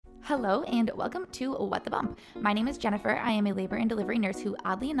Hello and welcome to What the Bump. My name is Jennifer. I am a labor and delivery nurse who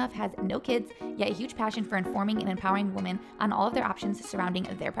oddly enough has no kids, yet a huge passion for informing and empowering women on all of their options surrounding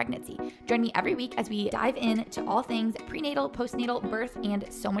their pregnancy. Join me every week as we dive into all things prenatal, postnatal, birth,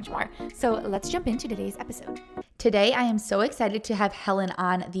 and so much more. So let's jump into today's episode. Today, I am so excited to have Helen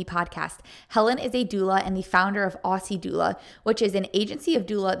on the podcast. Helen is a doula and the founder of Aussie Doula, which is an agency of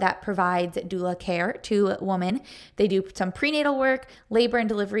doula that provides doula care to women. They do some prenatal work, labor and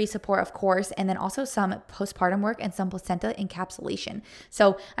delivery support, of course, and then also some postpartum work and some placenta encapsulation.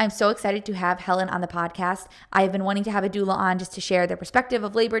 So I'm so excited to have Helen on the podcast. I've been wanting to have a doula on just to share their perspective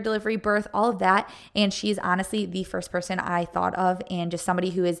of labor, delivery, birth, all of that. And she's honestly the first person I thought of, and just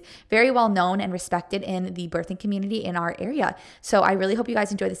somebody who is very well known and respected in the birthing community in our area. So I really hope you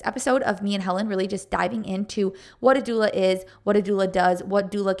guys enjoy this episode of me and Helen really just diving into what a doula is, what a doula does,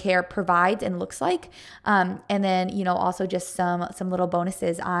 what doula care provides and looks like. And then, also just some little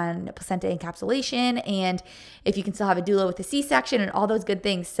bonuses on placenta encapsulation and if you can still have a doula with a C-section and all those good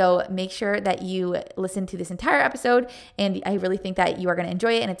things. So make sure that you listen to this entire episode, and I really think that you are going to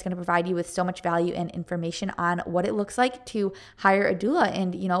enjoy it, and it's going to provide you with so much value and information on what it looks like to hire a doula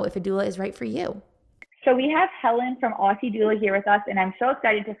and, if a doula is right for you. So we have Helen from Aussie Doula here with us, and I'm so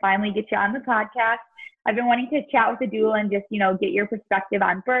excited to finally get you on the podcast. I've been wanting to chat with a doula and just, get your perspective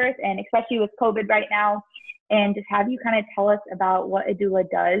on birth, and especially with COVID right now, and just have you kind of tell us about what a doula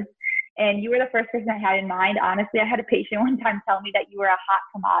does. And you were the first person I had in mind. Honestly, I had a patient one time tell me that you were a hot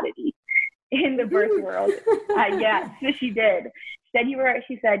commodity in the birth world. Yes, she did. She said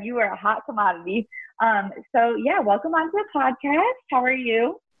you were a hot commodity. So yeah, welcome onto the podcast. How are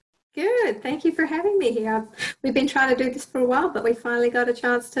you? Good. Thank you for having me here. We've been trying to do this for a while, but we finally got a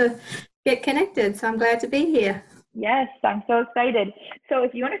chance to get connected. So I'm glad to be here. Yes, I'm so excited. So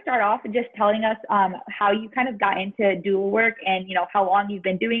if you want to start off and just telling us how you kind of got into doula work and, how long you've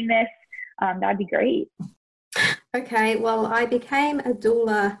been doing this, that'd be great. Okay. Well, I became a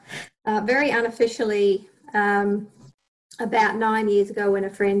doula very unofficially about 9 years ago when a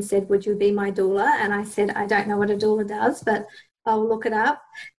friend said, "Would you be my doula?" And I said, "I don't know what a doula does, but I'll look it up."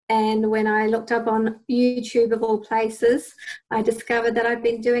 And when I looked up on YouTube of all places, I discovered that I'd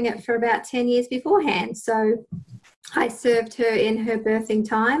been doing it for about 10 years beforehand. So I served her in her birthing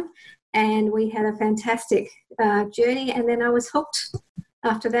time, and we had a fantastic journey. And then I was hooked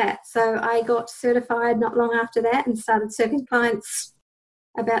after that. So I got certified not long after that and started serving clients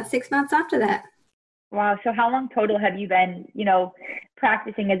about 6 months after that. Wow. So how long total have you been,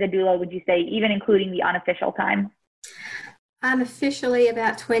 practicing as a doula, would you say, even including the unofficial time? Unofficially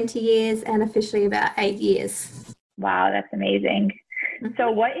about 20 years and officially about 8 years. Wow, that's amazing. Mm-hmm. So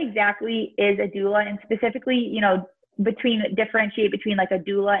what exactly is a doula, and specifically, differentiate between like a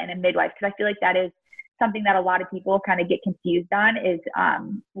doula and a midwife? Because I feel like that is something that a lot of people kind of get confused on is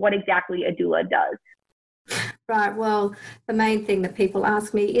what exactly a doula does. Right. Well, the main thing that people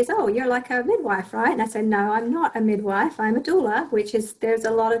ask me is, "Oh, you're like a midwife, right?" And I say, "No, I'm not a midwife. I'm a doula," there's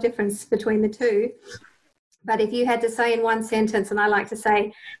a lot of difference between the two. But if you had to say in one sentence, and I like to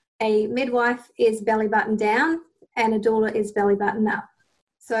say, a midwife is belly button down and a doula is belly button up.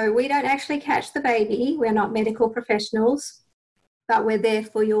 So we don't actually catch the baby. We're not medical professionals, but we're there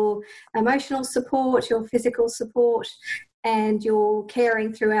for your emotional support, your physical support, and your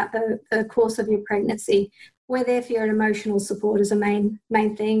caring throughout the course of your pregnancy. We're there for your emotional support as a main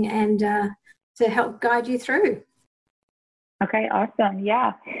thing, and to help guide you through. Okay, awesome.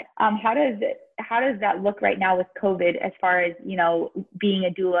 Yeah. How does that look right now with COVID as far as, being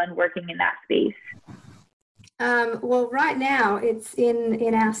a doula and working in that space? Well, right now it's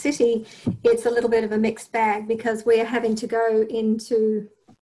in our city, it's a little bit of a mixed bag because we're having to go into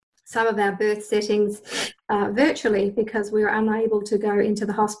some of our birth settings virtually because we're unable to go into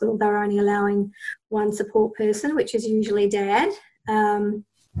the hospital. They're only allowing one support person, which is usually dad.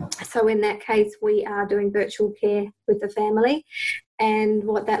 So in that case, we are doing virtual care with the family. And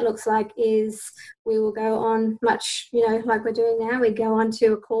what that looks like is we will go on much, like we're doing now. We go on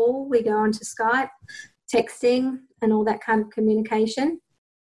to a call, we go on to Skype, texting, and all that kind of communication.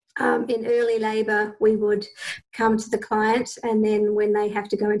 In early labour, we would come to the client, and then when they have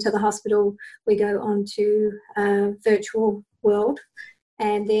to go into the hospital, we go on to a virtual world.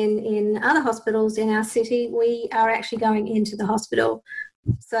 And then in other hospitals in our city, we are actually going into the hospital.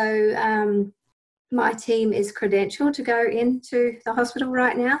 So my team is credentialed to go into the hospital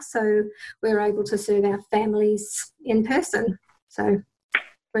right now, so we're able to serve our families in person. So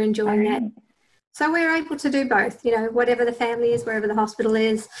we're enjoying that. So we're able to do both, whatever the family is, wherever the hospital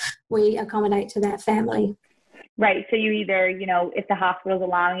is, we accommodate to that family. Right. So you either, if the hospital's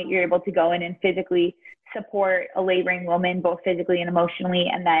allowing it, you're able to go in and physically support a laboring woman both physically and emotionally.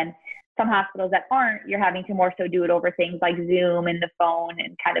 And then some hospitals that aren't, you're having to more so do it over things like Zoom and the phone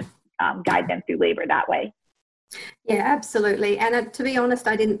and kind of guide them through labor that way. Yeah, absolutely. And to be honest,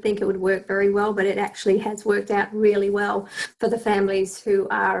 I didn't think it would work very well, but it actually has worked out really well for the families who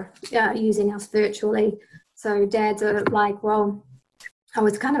are using us virtually. So dads are like, well, I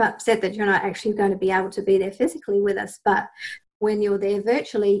was kind of upset that you're not actually going to be able to be there physically with us, but when you're there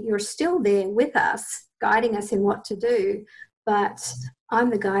virtually, you're still there with us, guiding us in what to do. But I'm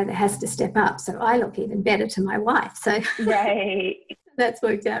the guy that has to step up, so I look even better to my wife. So right. That's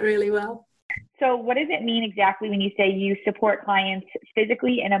worked out really well. So what does it mean exactly when you say you support clients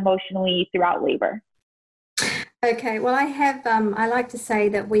physically and emotionally throughout labor? Okay, well, I like to say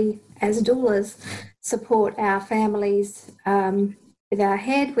that we, as doulas, support our families with our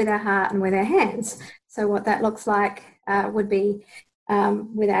head, with our heart, and with our hands. So what that looks like would be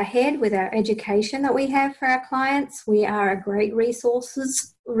with our head, with our education that we have for our clients. We are a great resource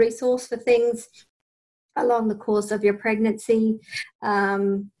for things along the course of your pregnancy,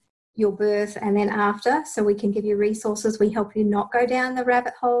 your birth, and then after. So we can give you resources. We help you not go down the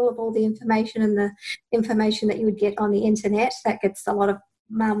rabbit hole of all the information and the information that you would get on the internet. That gets a lot of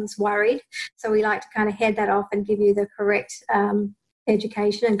mums worried. So we like to kind of head that off and give you the correct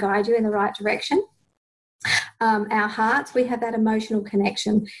education and guide you in the right direction. Our hearts, we have that emotional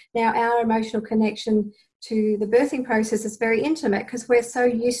connection. Now, our emotional connection to the birthing process is very intimate because we're so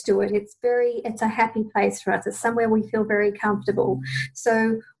used to it. It's a happy place for us. It's somewhere we feel very comfortable.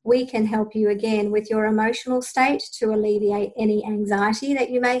 So we can help you again with your emotional state to alleviate any anxiety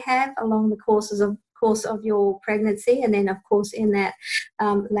that you may have along the course of your pregnancy, and then of course in that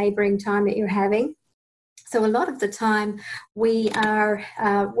labouring time that you're having. So a lot of the time we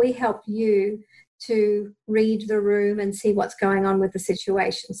help you to read the room and see what's going on with the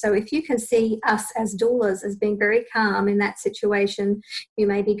situation. So if you can see us as doulas as being very calm in that situation, you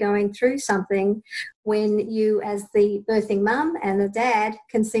may be going through something. When you, as the birthing mum and the dad,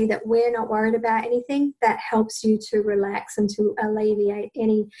 can see that we're not worried about anything, that helps you to relax and to alleviate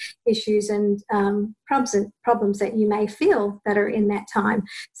any issues and problems that you may feel that are in that time.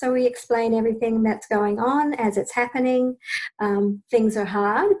 So we explain everything that's going on as it's happening. Things are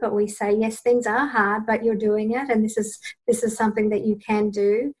hard, but we say, yes, things are hard, but you're doing it, and this is something that you can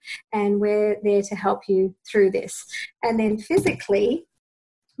do, and we're there to help you through this. And then physically,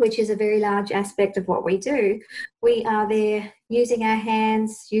 which is a very large aspect of what we do, we are there using our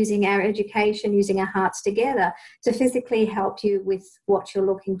hands, using our education, using our hearts together to physically help you with what you're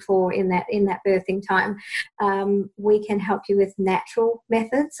looking for in that birthing time. We can help you with natural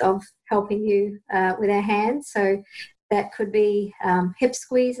methods of helping you with our hands. So that could be hip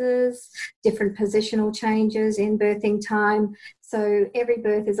squeezes, different positional changes in birthing time. So every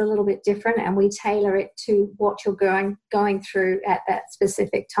birth is a little bit different, and we tailor it to what you're going through at that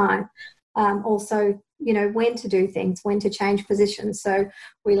specific time. Also, when to do things, when to change positions. So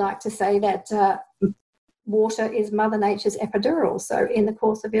we like to say that water is Mother Nature's epidural. So in the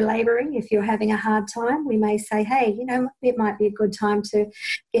course of your labouring, if you're having a hard time, we may say, hey, it might be a good time to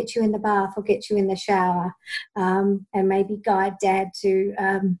get you in the bath or get you in the shower, and maybe guide dad to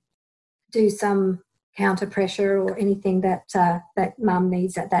do some counter pressure or anything that mum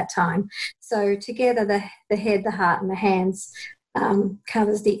needs at that time. So together, the head, the heart and the hands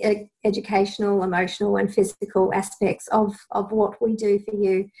covers the educational, emotional and physical aspects of what we do for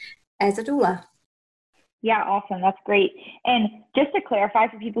you as a doula. Yeah, awesome. That's great. And just to clarify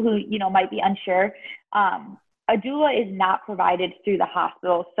for people who, might be unsure, a doula is not provided through the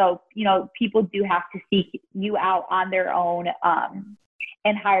hospital. So, people do have to seek you out on their own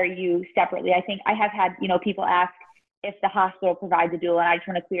and hire you separately. I think I have had, people ask if the hospital provides a doula, and I just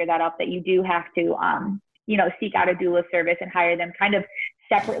want to clear that up, that you do have to, seek out a doula service and hire them kind of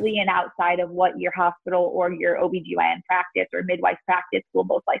separately and outside of what your hospital or your OBGYN practice or midwife practice will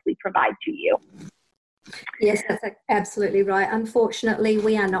most likely provide to you. Yes, that's absolutely right. Unfortunately,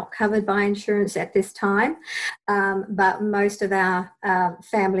 we are not covered by insurance at this time, but most of our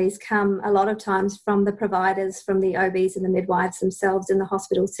families come a lot of times from the providers, from the OBs and the midwives themselves in the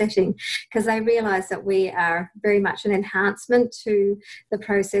hospital setting, because they realise that we are very much an enhancement to the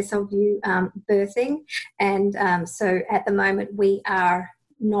process of you birthing. And so at the moment we are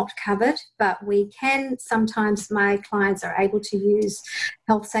not covered, but we can sometimes, my clients are able to use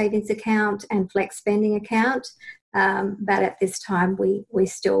health savings account and flex spending account, but at this time we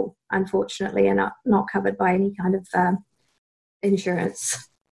still unfortunately are not covered by any kind of insurance.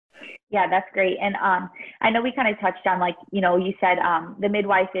 Yeah, that's great. And I know we kind of touched on, you said the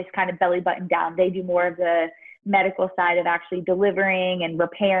midwife is kind of belly button down. They do more of the medical side of actually delivering and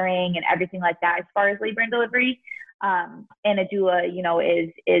repairing and everything like that as far as labor and delivery. And a doula,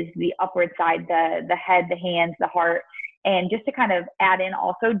 is the upward side, the head, the hands, the heart. And just to kind of add in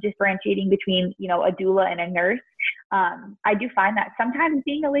also differentiating between, a doula and a nurse, I do find that sometimes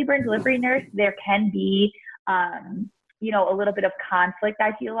being a labor and delivery nurse, there can be, a little bit of conflict,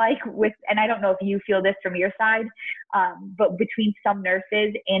 I feel like, and I don't know if you feel this from your side, but between some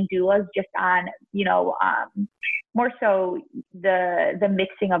nurses and doulas, just on, more so the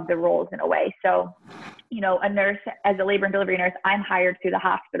mixing of the roles in a way. So, a nurse, as a labor and delivery nurse, I'm hired through the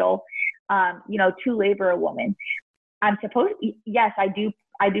hospital, to labor a woman. I'm supposed, yes, I do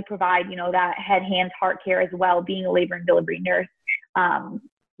provide, that head, hands, heart care as well, being a labor and delivery nurse.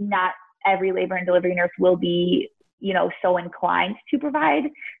 Not every labor and delivery nurse will be, so inclined to provide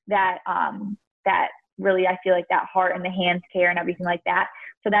that, that really, I feel like that heart and the hands care and everything like that.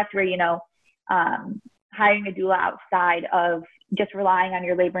 So that's where, hiring a doula outside of just relying on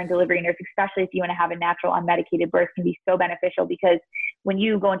your labor and delivery nurse, especially if you want to have a natural unmedicated birth, can be so beneficial, because when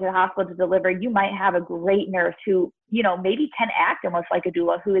you go into the hospital to deliver, you might have a great nurse who, maybe can act almost like a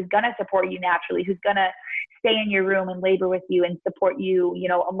doula, who is going to support you naturally, who's going to stay in your room and labor with you and support you,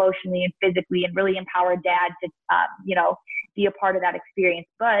 emotionally and physically, and really empower dad to, be a part of that experience.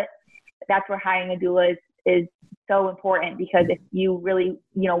 But that's where hiring a doula is so important, because if you really,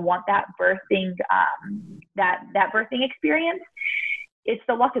 want that birthing, that birthing experience, it's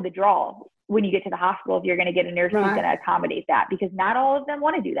the luck of the draw when you get to the hospital if you're going to get a nurse who's going to accommodate that, because not all of them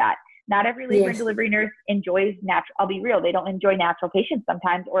want to do that. Not every labor and delivery nurse enjoys natural. I'll be real, they don't enjoy natural patients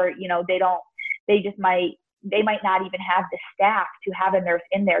sometimes, or they might not even have the staff to have a nurse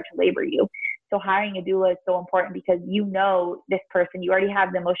in there to labor you. So hiring a doula is so important, because this person, you already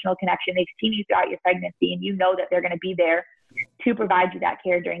have the emotional connection. They've seen you throughout your pregnancy, and that they're going to be there to provide you that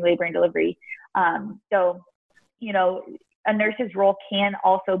care during labor and delivery. So, a nurse's role can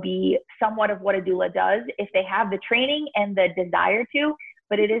also be somewhat of what a doula does if they have the training and the desire to,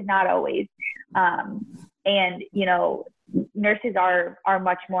 but it is not always. And, nurses are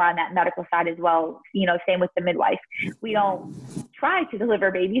much more on that medical side as well. Same with the midwife. We don't try to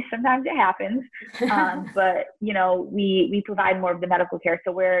deliver babies. Sometimes it happens. But, we provide more of the medical care.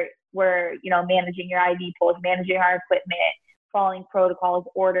 So we're managing your IV pulls, managing our equipment, following protocols,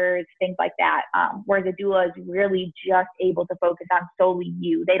 orders, things like that. Whereas a doula is really just able to focus on solely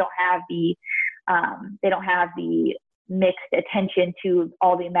you. They don't have the mixed attention to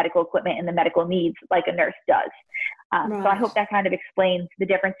all the medical equipment and the medical needs like a nurse does. So I hope that kind of explains the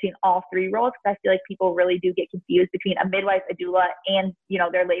difference between all three roles, because I feel like people really do get confused between a midwife, a doula, and,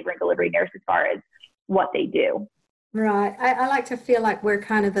 their labor and delivery nurse as far as what they do. Right. I like to feel like we're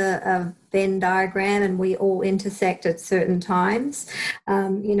kind of a Venn diagram, and we all intersect at certain times.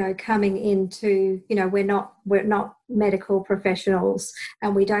 Coming into, we're not medical professionals,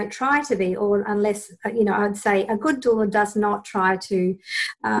 and we don't try to be, or unless, I'd say a good doula does not try to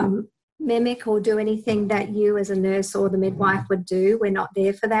mimic or do anything that you as a nurse or the midwife would do. We're not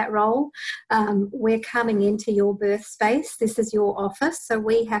there for that role. We're coming into your birth space. This is your office, so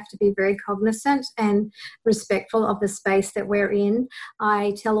we have to be very cognizant and respectful of the space that we're in.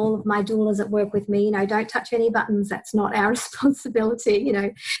 I tell all of my doulas that work with me, don't touch any buttons. That's not our responsibility,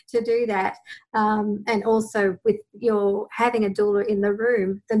 to do that. And also with your having a doula in the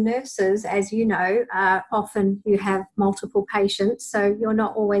room, the nurses, as you know, often you have multiple patients, so you're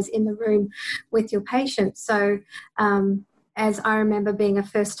not always in the room with your patients. So as I remember being a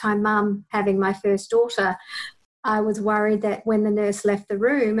first-time mum, having my first daughter, I was worried that when the nurse left the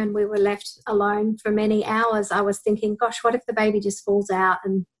room and we were left alone for many hours, I was thinking, gosh, what if the baby just falls out?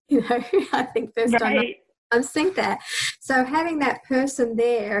 And, I think first time I think that. So having that person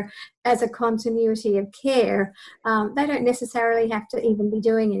there as a continuity of care, they don't necessarily have to even be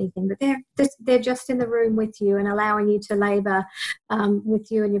doing anything, but they're just in the room with you and allowing you to labour with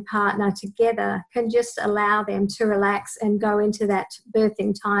you and your partner together can just allow them to relax and go into that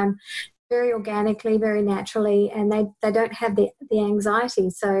birthing time very organically, very naturally, and they don't have the anxiety.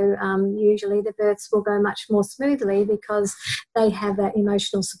 So usually the births will go much more smoothly because they have that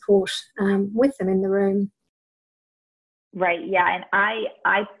emotional support with them in the room. Right. Yeah. And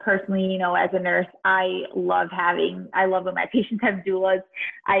I personally, as a nurse, I love when my patients have doulas.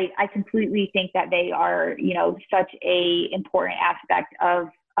 I completely think that they are, such a important aspect of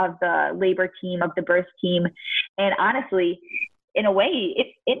the labor team, of the birth team. And honestly, in a way,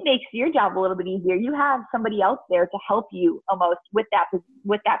 it makes your job a little bit easier. You have somebody else there to help you almost with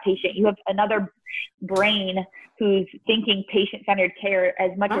that patient. You have another brain who's thinking patient-centered care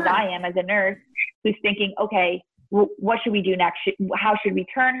as much as I am as a nurse, who's thinking, okay, what should we do next? How should we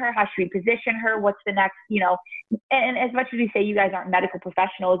turn her? How should we position her? What's the next, and as much as we say you guys aren't medical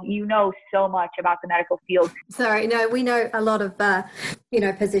professionals, you know so much about the medical field. Sorry, no, we know a lot of,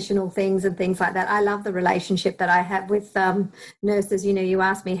 positional things and things like that. I love the relationship that I have with nurses. You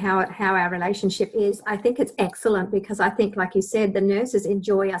asked me how our relationship is. I think it's excellent because I think, like you said, the nurses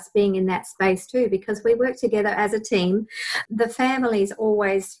enjoy us being in that space too, because we work together as a team. The families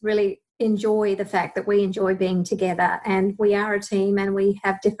always really enjoy the fact that we enjoy being together, and we are a team and we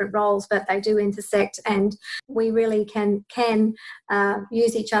have different roles, but they do intersect, and we really can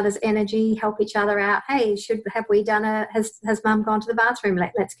use each other's energy, help each other out. Hey, have we done has mum gone to the bathroom?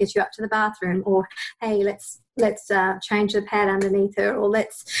 Let's get you up to the bathroom. Or hey, let's change the pad underneath her, or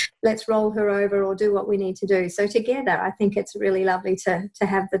let's roll her over, or do what we need to do. So together, I think it's really lovely to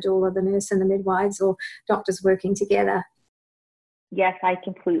have the doula, the nurse, and the midwives or doctors working together. Yes, I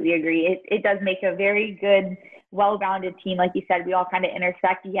completely agree. It does make a very good, well-rounded team. Like you said, we all kind of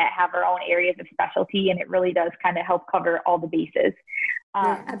intersect, yet have our own areas of specialty, and it really does kind of help cover all the bases.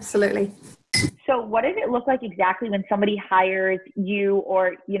 Yeah, absolutely. So what does it look like exactly when somebody hires you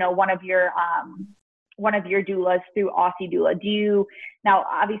or, one of your doulas through Aussie Doula? Now,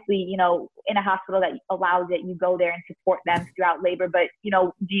 obviously, in a hospital that allows it, you go there and support them throughout labor, but,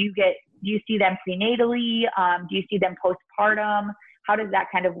 do you see them prenatally? Do you see them postpartum? How does that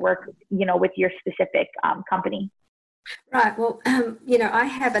kind of work, with your specific company? Right. Well, I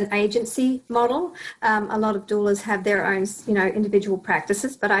have an agency model. A lot of doulas have their own, individual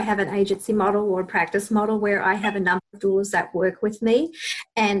practices, but I have an agency model or a practice model where I have a number of doulas that work with me,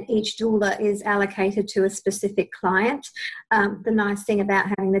 and each doula is allocated to a specific client. The nice thing about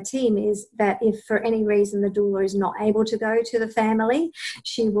having the team is that if for any reason the doula is not able to go to the family,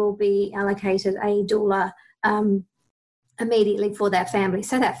 she will be allocated a doula immediately for that family.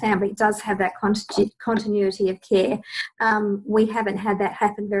 So that family does have that continuity of care. We haven't had that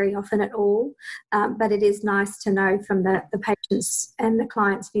happen very often at all, but it is nice to know from the patient's and the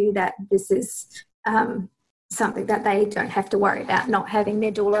client's view that this is something that they don't have to worry about not having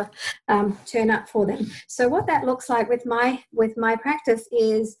their doula turn up for them. So what that looks like with my practice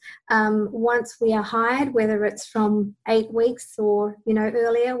is once we are hired, whether it's from 8 weeks or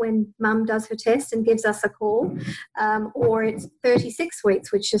earlier when mum does her test and gives us a call, or it's 36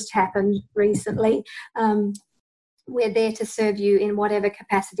 weeks, which just happened recently. We're there to serve you in whatever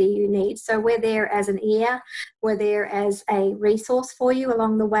capacity you need. So we're there as an ear, we're there as a resource for you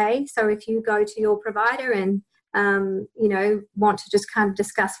along the way. So if you go to your provider and, want to just kind of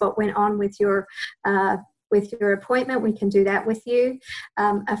discuss what went on with your appointment, we can do that with you.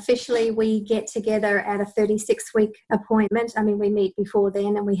 Officially, we get together at a 36-week appointment. I mean, we meet before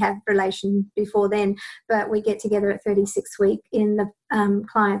then and we have relation before then, but we get together at 36 week in the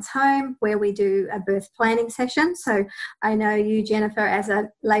client's home where we do a birth planning session. So I know you, Jennifer, as a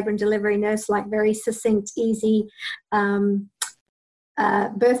labour and delivery nurse, like very succinct, easy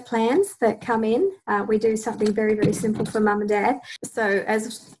birth plans that come in. We do something very, very simple for mum and dad. So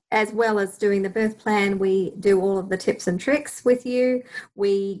as well as doing the birth plan, we do all of the tips and tricks with you.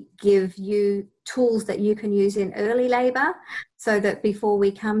 We give you tools that you can use in early labour so that before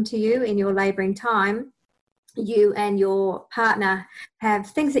we come to you in your labouring time, you and your partner have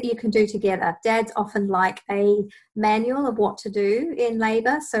things that you can do together. Dads often like a manual of what to do in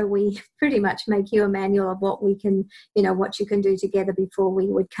labour, so we pretty much make you a manual of what we can, what you can do together before we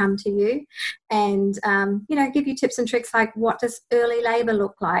would come to you, and give you tips and tricks like what does early labour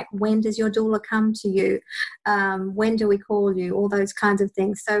look like, when does your doula come to you, when do we call you, all those kinds of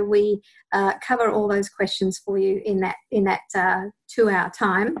things. So we cover all those questions for you in that 2-hour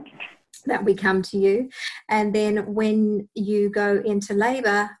time that we come to you. And then when you go into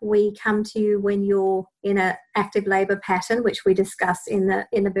labour, we come to you when you're in an active labour pattern, which we discuss in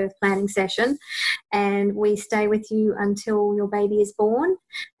the birth planning session, and we stay with you until your baby is born,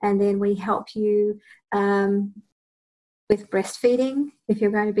 and then we help you with breastfeeding if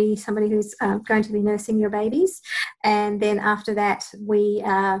you're going to be somebody who's going to be nursing your babies. And then after that, we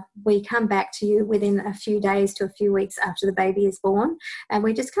come back to you within a few days to a few weeks after the baby is born, and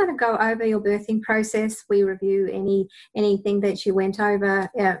we just kind of go over your birthing process. We review anything that you went over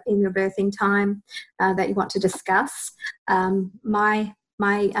in your birthing time that you want to discuss.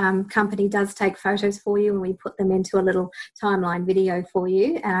 My company does take photos for you, and we put them into a little timeline video for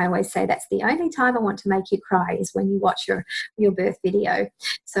you. And I always say that's the only time I want to make you cry is when you watch your birth video.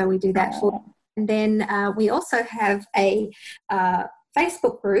 So we do that for you. And then we also have a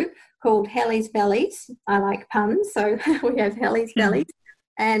Facebook group called Helly's Bellies. I like puns, so we have Helly's Bellies.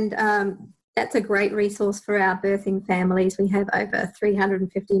 And That's a great resource for our birthing families. We have over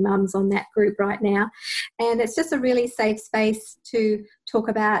 350 mums on that group right now. And it's just a really safe space to talk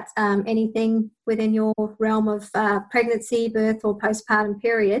about anything within your realm of pregnancy, birth or postpartum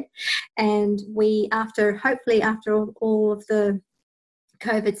period. And we, hopefully after all of the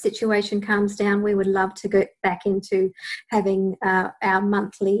COVID situation calms down, we would love to get back into having our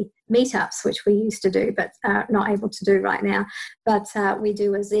monthly meetups, which we used to do, but not able to do right now. But we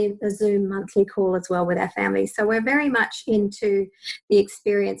do a Zoom monthly call as well with our families. So we're very much into the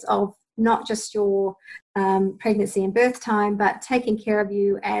experience of not just your pregnancy and birth time, but taking care of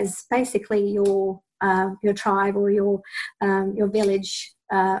you as basically your tribe or your village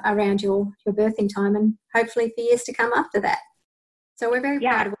around your birthing time, and hopefully for years to come after that. So we're very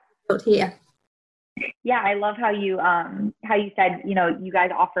proud of what we've built here. Yeah, I love how you said, you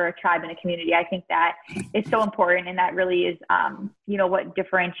guys offer a tribe and a community. I think that is so important, and that really is, what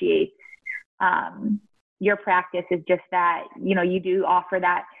differentiates your practice is just that, you do offer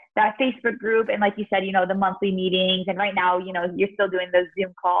that Facebook group, and like you said, the monthly meetings, and right now, you're still doing those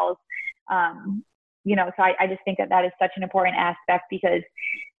Zoom calls. So I just think that is such an important aspect, because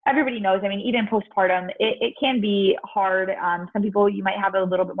everybody knows, even postpartum, it can be hard. Some people, you might have a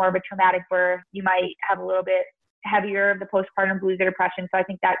little bit more of a traumatic birth. You might have a little bit heavier of the postpartum blues or depression. So I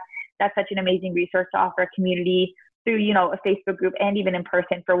think that's such an amazing resource to offer a community through, a Facebook group and even in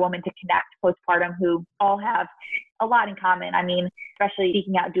person for women to connect postpartum who all have a lot in common. Especially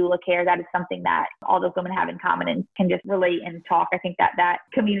seeking out doula care, that is something that all those women have in common and can just relate and talk. I think that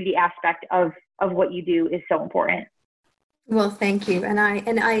community aspect of what you do is so important. Well, thank you. And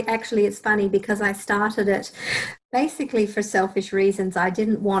I actually, it's funny because I started it basically for selfish reasons. I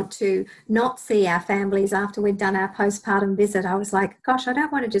didn't want to not see our families after we'd done our postpartum visit. I was like, gosh, I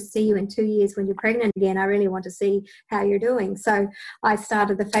don't want to just see you in 2 years when you're pregnant again. I really want to see how you're doing. So I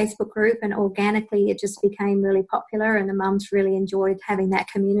started the Facebook group, and organically it just became really popular, and the mums really enjoyed having that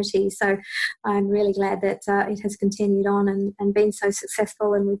community. So I'm really glad that it has continued on and been so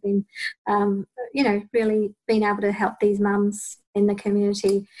successful, and we've been, really been able to help these mums in the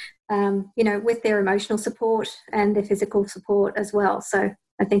community, with their emotional support and their physical support as well. So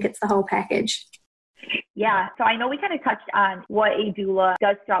I think it's the whole package. Yeah. So I know we kind of touched on what a doula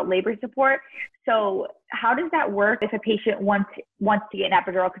does throughout labor support. So how does that work if a patient wants to get an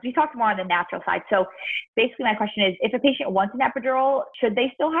epidural? Because we talked more on the natural side. So basically my question is, if a patient wants an epidural, should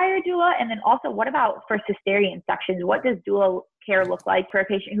they still hire a doula? And then also, what about for cesarean sections? What does doula care look like for a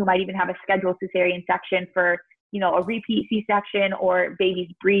patient who might even have a scheduled cesarean section for a repeat C-section or baby's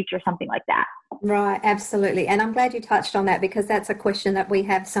breech or something like that? Right, absolutely. And I'm glad you touched on that, because that's a question that we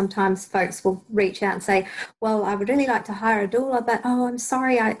have. Sometimes folks will reach out and say, well, I would really like to hire a doula, but I'm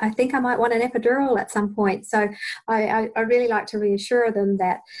sorry, I think I might want an epidural at some point. So I really like to reassure them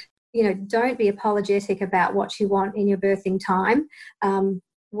that, don't be apologetic about what you want in your birthing time.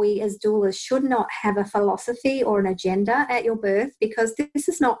 We as doulas should not have a philosophy or an agenda at your birth, because this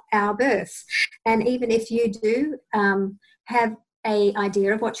is not our birth. And even if you do have a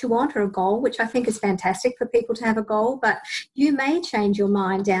idea of what you want or a goal, which I think is fantastic for people to have a goal, but you may change your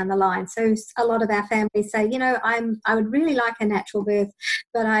mind down the line. So a lot of our families say, I would really like a natural birth,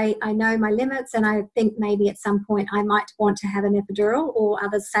 but I know my limits, and I think maybe at some point I might want to have an epidural. Or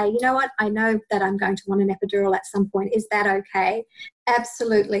others say, I know that I'm going to want an epidural at some point. Is that okay?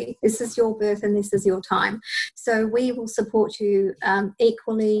 Absolutely. This is your birth and this is your time. So we will support you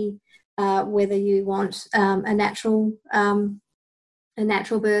equally, whether you want a natural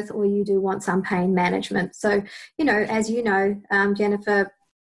birth or you do want some pain management. So, as Jennifer,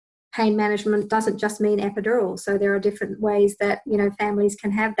 pain management doesn't just mean epidural. So there are different ways that, families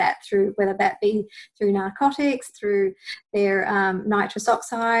can have that through, whether that be through narcotics, through their nitrous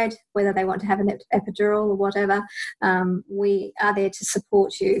oxide, whether they want to have an epidural or whatever. We are there to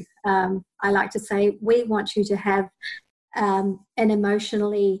support you. I like to say we want you to have an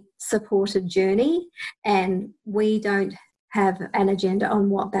emotionally supported journey, and we don't have an agenda on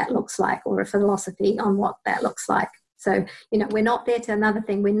what that looks like or a philosophy on what that looks like. So, we're not there to, another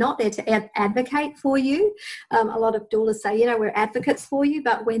thing, we're not there to advocate for you. A lot of doulas say, we're advocates for you,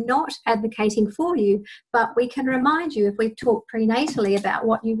 but we're not advocating for you. But we can remind you, if we've talked prenatally about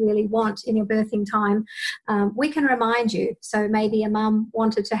what you really want in your birthing time, we can remind you. So maybe a mum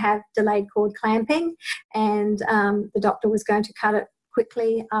wanted to have delayed cord clamping, and the doctor was going to cut it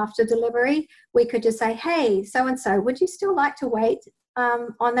quickly after delivery. We could just say, hey, so-and-so, would you still like to wait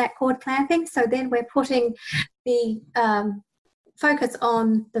on that cord clamping? So then we're putting the focus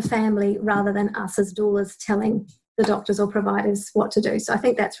on the family rather than us as doulas telling the doctors or providers what to do. So I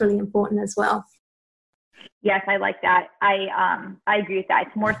think that's really important as well. Yes, I like that. I agree with that.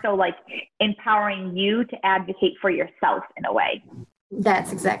 It's more so like empowering you to advocate for yourself in a way.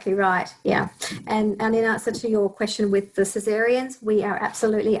 That's exactly right. Yeah. And in answer to your question with the cesareans, we are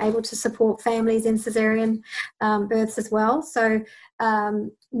absolutely able to support families in cesarean births as well. So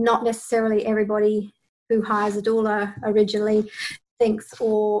not necessarily everybody who hires a doula originally thinks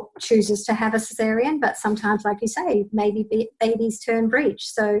or chooses to have a cesarean, but sometimes, like you say, maybe babies turn breech.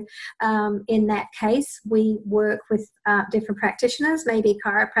 So in that case, we work with different practitioners, maybe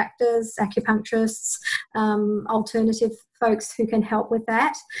chiropractors, acupuncturists, alternative folks who can help with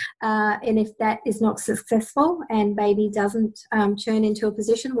that. And if that is not successful and baby doesn't churn into a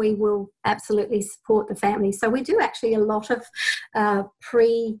position, we will absolutely support the family. So we do actually a lot of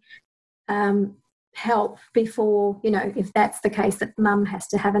help before, if that's the case that mum has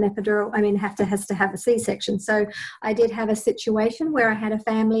to have an epidural, has to have a C-section. So I did have a situation where I had a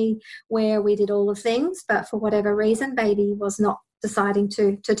family where we did all the things, but for whatever reason, baby was not deciding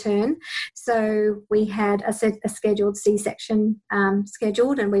to turn. So we had a scheduled C-section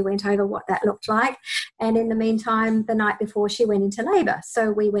scheduled, and we went over what that looked like. And in the meantime, the night before, she went into labour.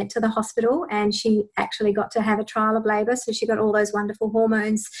 So we went to the hospital, and she actually got to have a trial of labour. So she got all those wonderful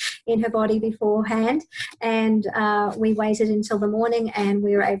hormones in her body beforehand. And we waited until the morning, and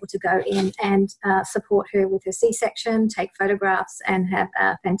we were able to go in and support her with her C-section, take photographs, and have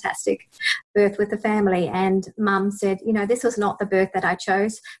a fantastic birth with the family. And mum said, this was not the birth that I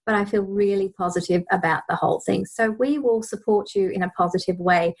chose, but I feel really positive about the whole thing. So we will support you in a positive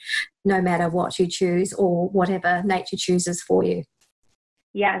way, no matter what you choose or whatever nature chooses for you.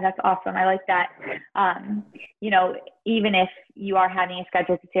 Yeah, that's awesome. I like that. Even if you are having a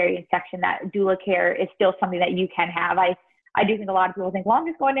scheduled cesarean section, that doula care is still something that you can have. I do think a lot of people think, well, I'm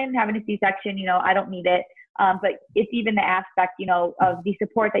just going in and having a C-section, I don't need it. But it's even the aspect, of the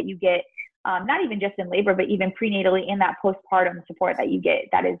support that you get, not even just in labor, but even prenatally in that postpartum support that you get,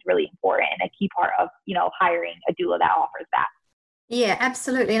 that is really important and a key part of, hiring a doula that offers that. Yeah,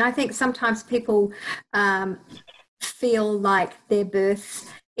 absolutely. And I think sometimes people feel like their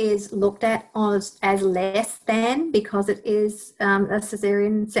birth is looked at as less than because it is a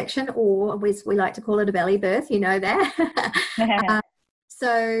cesarean section, or we like to call it a belly birth, that.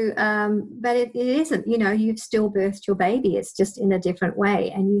 But it isn't, you've still birthed your baby. It's just in a different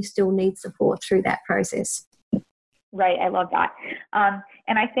way, and you still need support through that process. Right. I love that.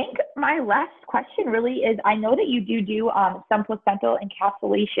 And I think my last question really is, I know that you do some placental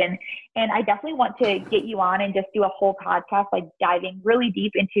encapsulation, and I definitely want to get you on and just do a whole podcast, like diving really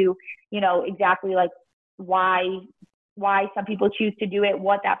deep into, exactly like why some people choose to do it,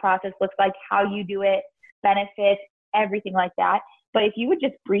 what that process looks like, how you do it, benefits, everything like that. But if you would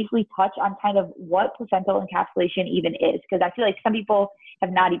just briefly touch on kind of what placental encapsulation even is, because I feel like some people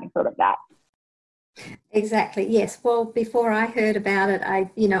have not even heard of that. Exactly. Yes. Well, before I heard about it, I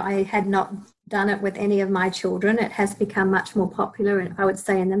had not done it with any of my children. It has become much more popular, I would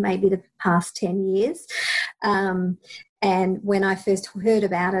say, in maybe the past 10 years. And when I first heard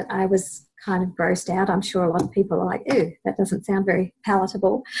about it, I was kind of grossed out. I'm sure a lot of people are like, ew, that doesn't sound very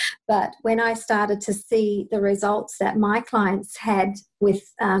palatable. But when I started to see the results that my clients had with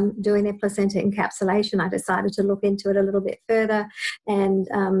doing their placenta encapsulation, I decided to look into it a little bit further and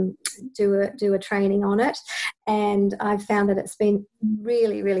do a training on it. And I've found that it's been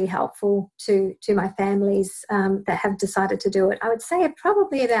really, really helpful to my families that have decided to do it. I would say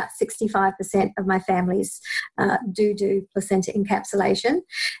probably about 65% of my families do placenta encapsulation.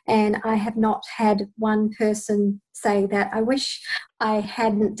 And I have not had one person say that I wish I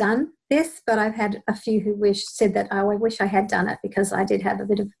hadn't done this, but I've had a few who said that, oh, I wish I had done it because I did have a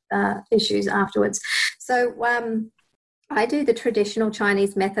bit of issues afterwards. So I do the traditional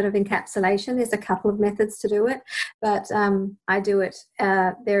Chinese method of encapsulation. There's a couple of methods to do it, but I do it.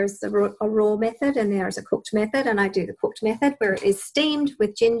 There's a raw method and there is a cooked method, and I do the cooked method where it is steamed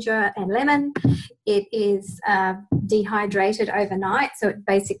with ginger and lemon. It is dehydrated overnight, so it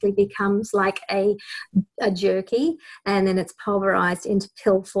basically becomes like a jerky, and then it's pulverized into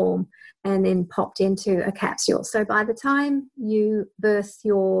pill form and then popped into a capsule. So by the time you birth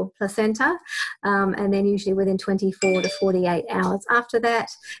your placenta, and then usually within 24 to 48 hours after that,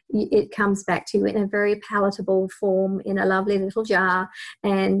 it comes back to you in a very palatable form in a lovely little jar,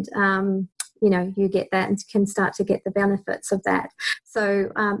 and you get that and can start to get the benefits of that.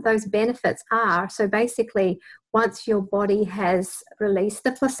 So those benefits are, so basically once your body has released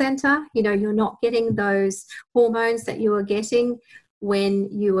the placenta, you're not getting those hormones that you were getting when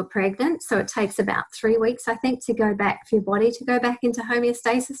you were pregnant. So it takes about 3 weeks, I think, to go back for your body to go back into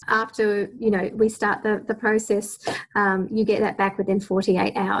homeostasis. After, we start the process, you get that back within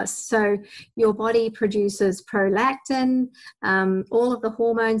 48 hours. So your body produces prolactin, all of the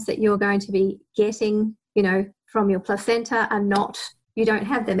hormones that you're going to be getting, from your placenta you don't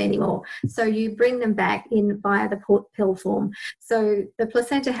have them anymore. So you bring them back in via the pill form. So the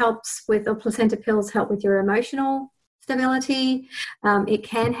placenta placenta pills help with your emotional stability. It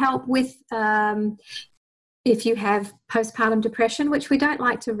can help with if you have postpartum depression, which we don't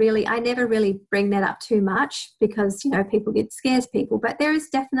like to I never really bring that up too much because, it scares people. But there is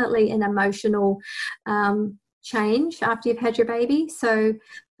definitely an emotional change after you've had your baby. So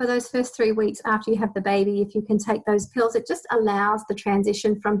for those first 3 weeks after you have the baby, if you can take those pills, it just allows the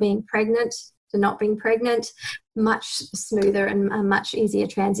transition from being pregnant to not being pregnant much smoother and a much easier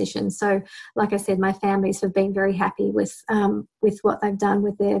transition. So like I said, my families have been very happy with what they've done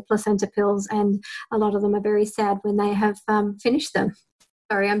with their placenta pills, and a lot of them are very sad when they have finished them.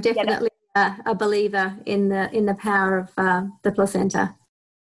 Sorry, I'm definitely a believer in the power of the placenta.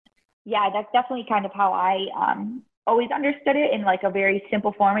 Yeah, that's definitely kind of how I always understood it in like a very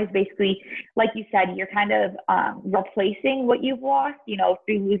simple form. Is basically, like you said, you're kind of replacing what you've lost,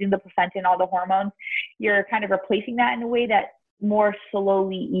 through losing the placenta and all the hormones. You're kind of replacing that in a way that more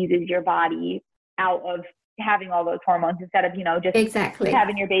slowly eases your body out of having all those hormones instead of, just exactly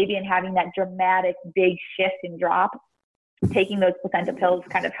having your baby and having that dramatic big shift and drop. Taking those placenta pills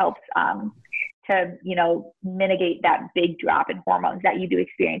kind of helps to, mitigate that big drop in hormones that you do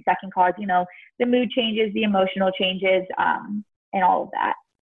experience that can cause, the mood changes, the emotional changes, and all of that.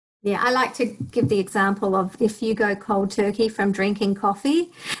 Yeah, I like to give the example of if you go cold turkey from drinking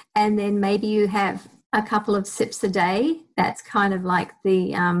coffee and then maybe you have a couple of sips a day, that's kind of like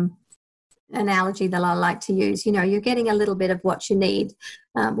the analogy that I like to use. You're getting a little bit of what you need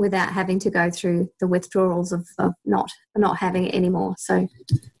without having to go through the withdrawals of not having it anymore. So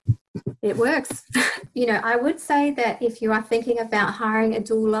it works. I would say that if you are thinking about hiring a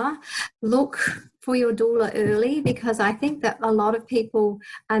doula, look for your doula early, because I think that a lot of people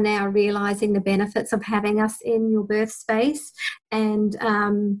are now realizing the benefits of having us in your birth space. And,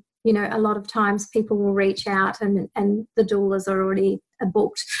 a lot of times people will reach out and the doulas are already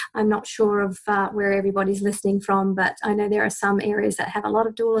booked. I'm not sure of where everybody's listening from, but I know there are some areas that have a lot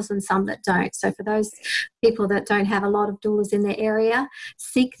of doulas and some that don't. So for those people that don't have a lot of doulas in their area,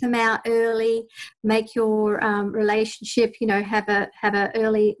 seek them out early, make your relationship, have a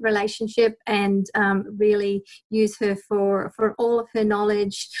early relationship, and really use her for all of her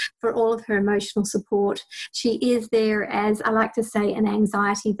knowledge, for all of her emotional support. She is there as, I like to say, an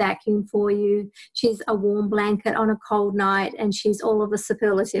anxiety vacuum for you. She's a warm blanket on a cold night, and she's all of the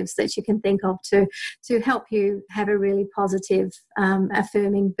superlatives that you can think of to help you have a really positive,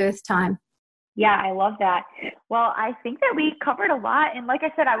 affirming birth time. Yeah, I love that. Well, I think that we covered a lot. And like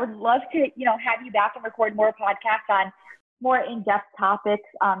I said, I would love to, have you back and record more podcasts on more in-depth topics.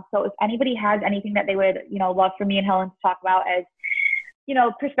 So if anybody has anything that they would, love for me and Helen to talk about as,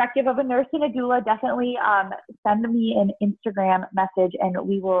 perspective of a nurse and a doula, definitely send me an Instagram message and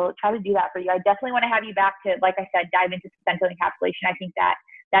we will try to do that for you. I definitely want to have you back to, like I said, dive into placental encapsulation. I think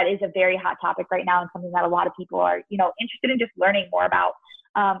that is a very hot topic right now and something that a lot of people are, interested in just learning more about.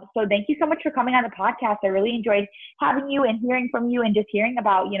 So thank you so much for coming on the podcast. I really enjoyed having you and hearing from you and just hearing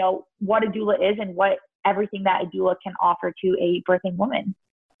about, what a doula is and what everything that a doula can offer to a birthing woman.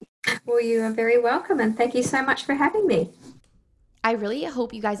 Well, you are very welcome. And thank you so much for having me. I really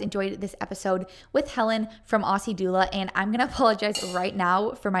hope you guys enjoyed this episode with Helen from Aussie Doula, and I'm going to apologize right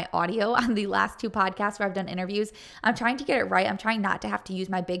now for my audio on the last two podcasts where I've done interviews. I'm trying to get it right. I'm trying not to have to use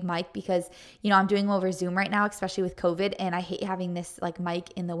my big mic because, I'm doing them over Zoom right now, especially with COVID, and I hate having this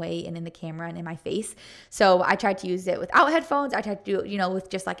mic in the way and in the camera and in my face. So I tried to use it without headphones. I tried to do it,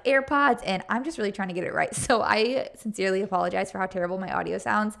 with just AirPods, and I'm just really trying to get it right. So I sincerely apologize for how terrible my audio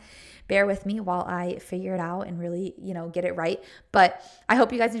sounds. Bear with me while I figure it out and really, get it right. But I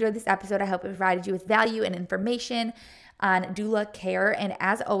hope you guys enjoyed this episode. I hope it provided you with value and information on doula care. And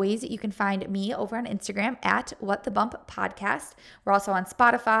as always, you can find me over on Instagram at What the Bump Podcast. We're also on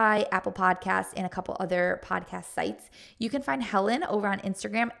Spotify, Apple Podcasts, and a couple other podcast sites. You can find Helen over on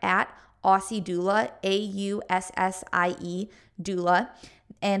Instagram at Aussie Doula, AUSSIE Doula.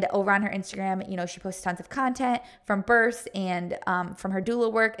 And over on her Instagram, she posts tons of content from births and from her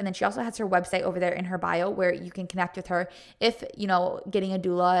doula work. And then she also has her website over there in her bio where you can connect with her if, getting a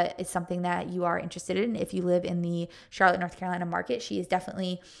doula is something that you are interested in. If you live in the Charlotte, North Carolina market, she is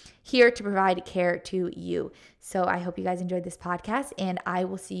definitely here to provide care to you. So I hope you guys enjoyed this podcast, and I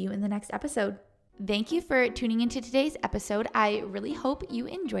will see you in the next episode. Thank you for tuning into today's episode. I really hope you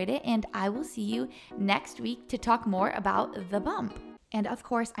enjoyed it, and I will see you next week to talk more about the bump. And of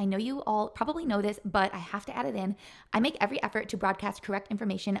course, I know you all probably know this, but I have to add it in. I make every effort to broadcast correct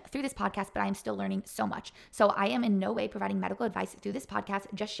information through this podcast, but I am still learning so much. So I am in no way providing medical advice through this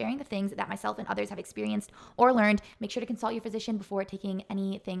podcast, just sharing the things that myself and others have experienced or learned. Make sure to consult your physician before taking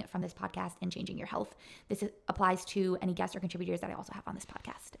anything from this podcast and changing your health. This applies to any guests or contributors that I also have on this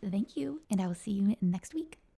podcast. Thank you, and I will see you next week.